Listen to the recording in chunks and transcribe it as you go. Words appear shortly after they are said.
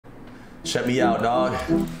Check me out, dog.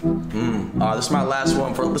 This is my last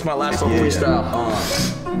one freestyle.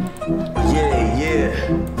 Yeah.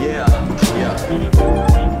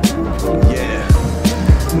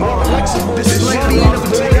 This is like being a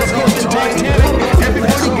potato on the Titanic.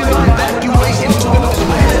 Everybody get on evacuate into an open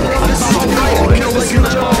planet. This is alright, kill us in the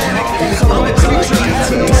panic. I'm a creature,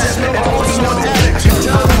 and also an addict.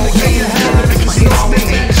 Tell them to get your habit, because you know me.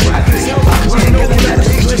 I can tell because I know that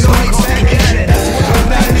it's just like back at it. I'm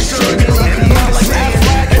not in shirt, it's like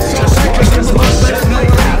Affleck. It's just because there's a lot better than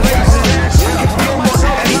Affleck. I can feel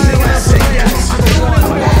myself anything I say yes. I'm the one,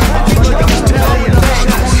 I feel like I'm Italian.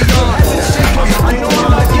 I know I'm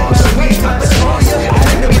not getting sweet, but that's all you have.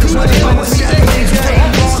 I know it's what I'm going to say.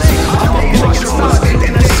 I'm a fucking star, and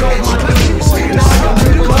I so much news. Now I'm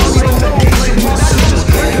going to call me the nation. That's just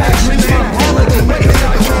great action. I'm like the way that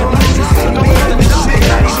I control. I'm going to the shit.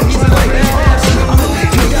 I even feel like that. I'm a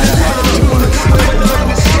big guy. I'm doing the trip. I'm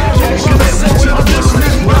going to set you up this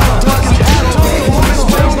week. I'm talking to you.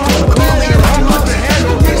 I'm calling you. I'm not the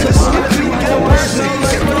handle. Because I'm a new person.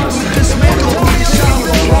 We just make a way. Shot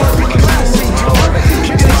with a heart. We can pass it hard.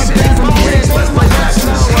 Kicking my back from the hands. That's my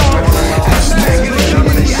national star. Hashtag in the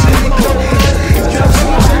community. I'm a cold. Just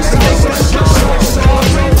watch this. I'm a show.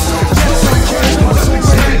 Just like cash. I'm a sweet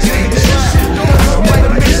shit. I'm like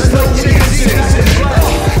a mix of no chance.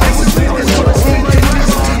 Everything is what I see. Like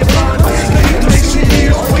this to your body. It makes you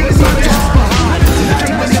feel always on the top behind.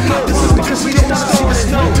 This is because we don't want to see the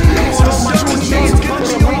snow. So much with me. It's good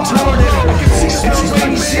to be retarded. I can see snow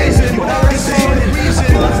rain season. Without a damn reason.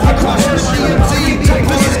 I cross the DMZ.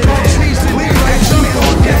 This is called treason. We like junk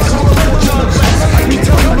on gas. I can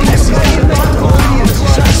tell you this is like a non-Colombian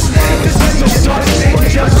clutch. This is so dark.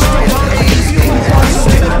 Just straight on A's.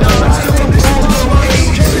 I'm still in ball of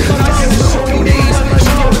age. I can so many days. I'm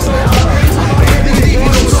baby. You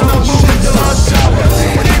don't snow. Shit does top.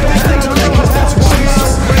 Everything's right because that's why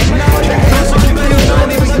I'm right now. Your hands are giving you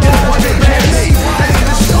 90. We can get one day back. This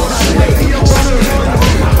is so sweet. Yo, sir.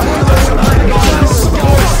 I got this.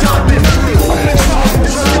 Stop it. I'm in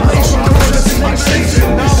trouble. This is like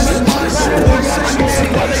Satan. Now I'm in my soul. I can see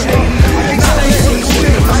why they hate me. I can stay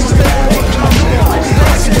awake. I stay awake. I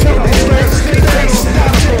stay awake.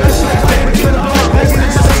 That's not fair. Get up. I can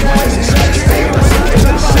say why it's such a thing. I can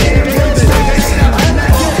say it. I'm not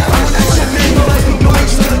your name. Like the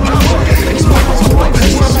ghost of the drama. It's not a point.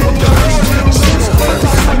 It's not a gun.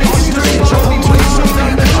 I make it straight. Show me to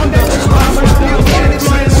something that I'm not just my friend. You can't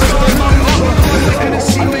explain what's going on. And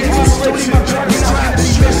it's you. It's like some drugs.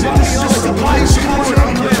 It's just like a pie. It's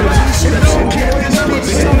I'm clear. I don't care. It's not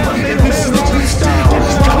something that this is the freestyle.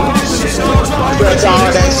 That's all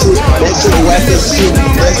that shit whack as shit.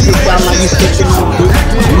 That shit sound like you sticking on boot.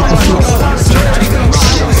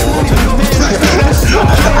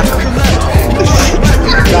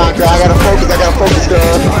 Nah, girl, I gotta focus,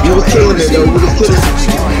 girl. You was killing it, though. You was killing it.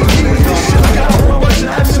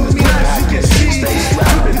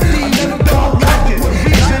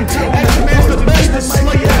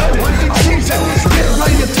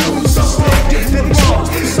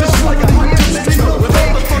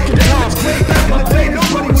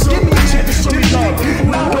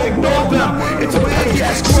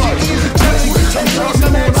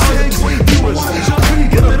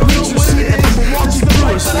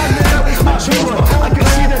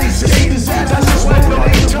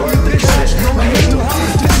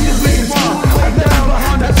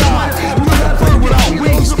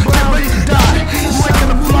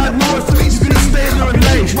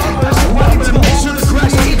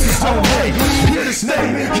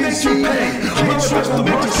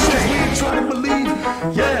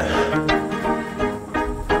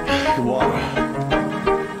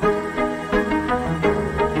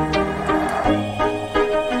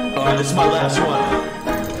 This is my last one.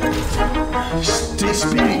 Stay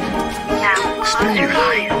speedy.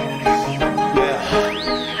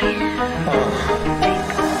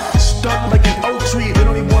 Stuck like an oak tree, they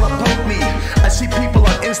don't even wanna poke me. I see people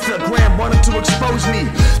on Instagram wanting to expose me.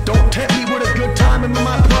 Don't tempt me with a good time in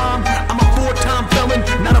my prime. I'm a 4-time felon,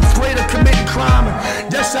 not afraid of committing crime.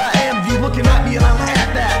 Yes, I am. You looking at me and I'm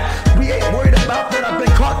at that. We ain't worried about that. I've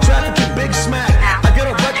been caught trafficking Big Smack. I got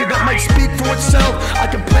a record that might speak for itself. I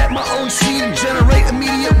can plant my own seed and generate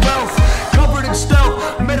immediate wealth. Covered in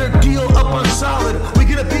stealth, made a deal up on solid. We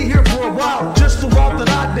gonna be here for a while, just the walk that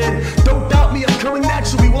I did. Don't doubt me, I'm coming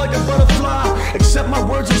naturally like a butterfly. Except my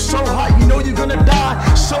words are so hot, you know you're gonna die.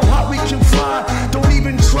 So hot we can fly, don't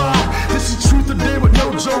even try. This is truth today with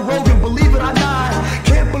no Joe Rogan. Believe it or not,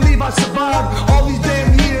 can't believe I survived all these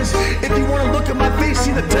damn years. If you wanna look at my face,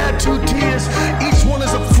 see the tattooed tears. Each one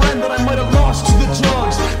is a friend that I might have lost to the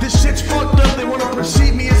drugs. This shit's fucked up, they wanna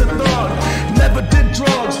perceive me as a thug.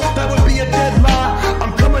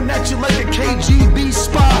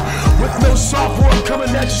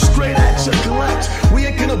 coming at you, straight at you, collect. We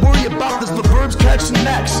ain't gonna worry about this, the verbs catching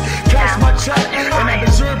next. Cash my check, and I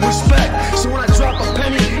deserve respect. So when I drop a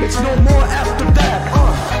penny, it's no more after that.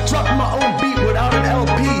 Dropping my own beat without an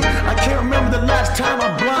LP. I can't remember the last time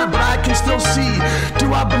I'm blind, but I can still see. Do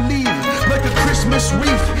I believe? Like a Christmas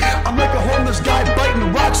wreath, I'm like a homeless guy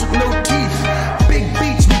biting rocks with no teeth. Big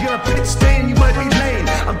beats, we gonna pit stain, you might be lame.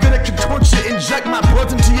 I'm gonna contort you, inject my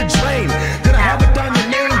blood into your drain. Gonna have it down your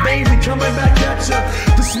name, baby, coming back at ya.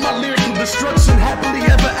 This is my lyrical destruction, happily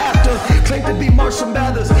ever after. Claim to be Marshall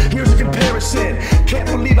Mathers, here's a comparison. Can't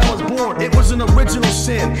believe I was born, it was an original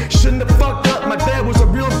sin. Shouldn't have fucked up, my dad was a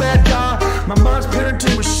real bad guy. My mom's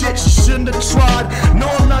parenting was shit, she shouldn't have tried. No,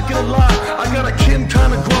 I'm not gonna lie, I got a Kim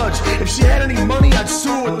kind of grudge. If she had any money, I'd sue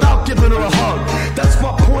her without giving her a hug. That's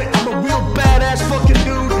my point, I'm a real badass fucking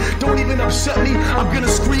dude. Don't even upset me, I'm gonna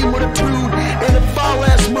scream with a dude. In a foul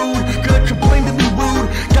ass mood, gonna complain to be rude.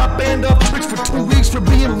 Got banned off Twitch for 2 weeks for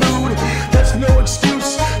being rude. That's no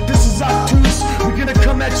excuse, this is obtuse. We're gonna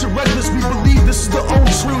come at you reckless, we believe this is the own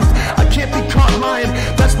truth. I can't be caught lying,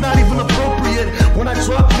 that's not even appropriate. When I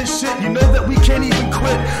drop this shit, you know that we can't even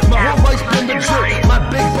quit. My whole life's been legit, my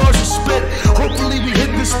big bars are spit. Hopefully we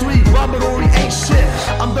hit this 3, Robert Ory ain't shit.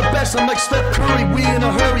 I'm the best, I'm like Steph Curry, we in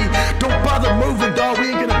a hurry. Don't bother moving, dawg, we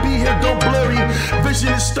ain't gonna be here, don't blurry.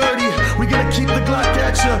 Vision is sturdy, we gonna keep the Glock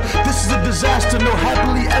at ya. This is a disaster, no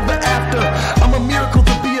happily ever after. I'm a miracle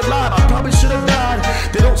to be alive, I probably should have died.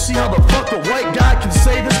 They don't see how the fuck a white guy can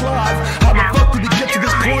say this live. How the fuck did we get to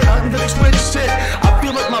this point on the Twitch shit? I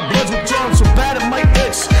feel like my blood's withdrawn so bad it might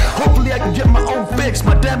itch. Hopefully I can get my own fix,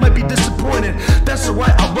 my dad might be disappointed. That's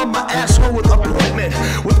alright, I'll run my asshole with appointment.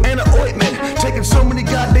 With Anna Ointment, taking so many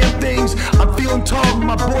goddamn things. I'm feeling tall,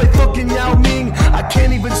 my boy fucking Yao Ming. I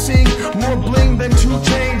can't even sing, more bling than 2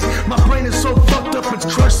 chains. My brain is so fucked up, it's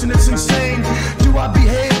crushed and it's insane. Do I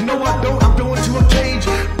behave? No I don't, I'm going to a cage.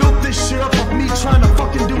 Built this shit up of me trying to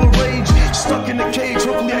fucking do a rage. Stuck in the cage,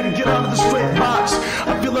 hopefully I can get out of the straight box.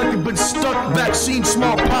 I feel like I've been stuck, vaccine,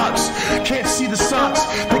 smallpox. Can't see the socks,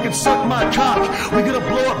 they can suck my cock. We gonna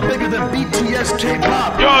blow up bigger than BTS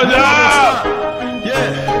K-pop. Yo,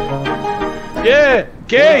 Yeah. yeah,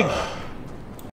 gang.